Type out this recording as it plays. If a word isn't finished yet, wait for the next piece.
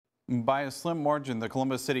By a slim margin, the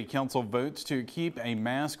Columbus City Council votes to keep a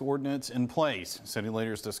mask ordinance in place. City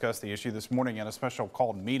leaders discussed the issue this morning at a special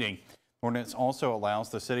called meeting. The ordinance also allows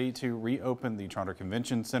the city to reopen the Charter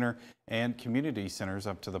Convention Center and community centers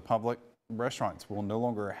up to the public. Restaurants will no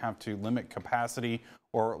longer have to limit capacity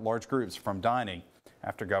or large groups from dining.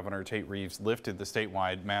 After Governor Tate Reeves lifted the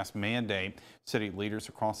statewide mask mandate, city leaders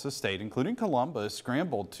across the state, including Columbus,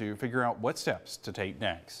 scrambled to figure out what steps to take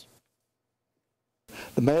next.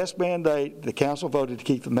 The mask mandate, the council voted to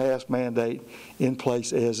keep the mask mandate in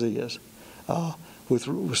place as is,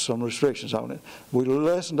 with some restrictions on it. We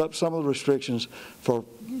lessened up some of the restrictions for,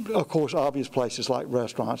 of course, obvious places like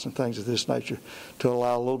restaurants and things of this nature to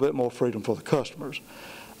allow a little bit more freedom for the customers.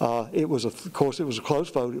 Of course, it was a close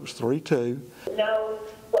vote. It was 3-2.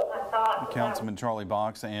 Councilman Charlie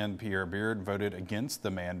Box and Pierre Beard voted against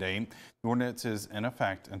the mandate. The ordinance is in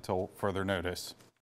effect until further notice.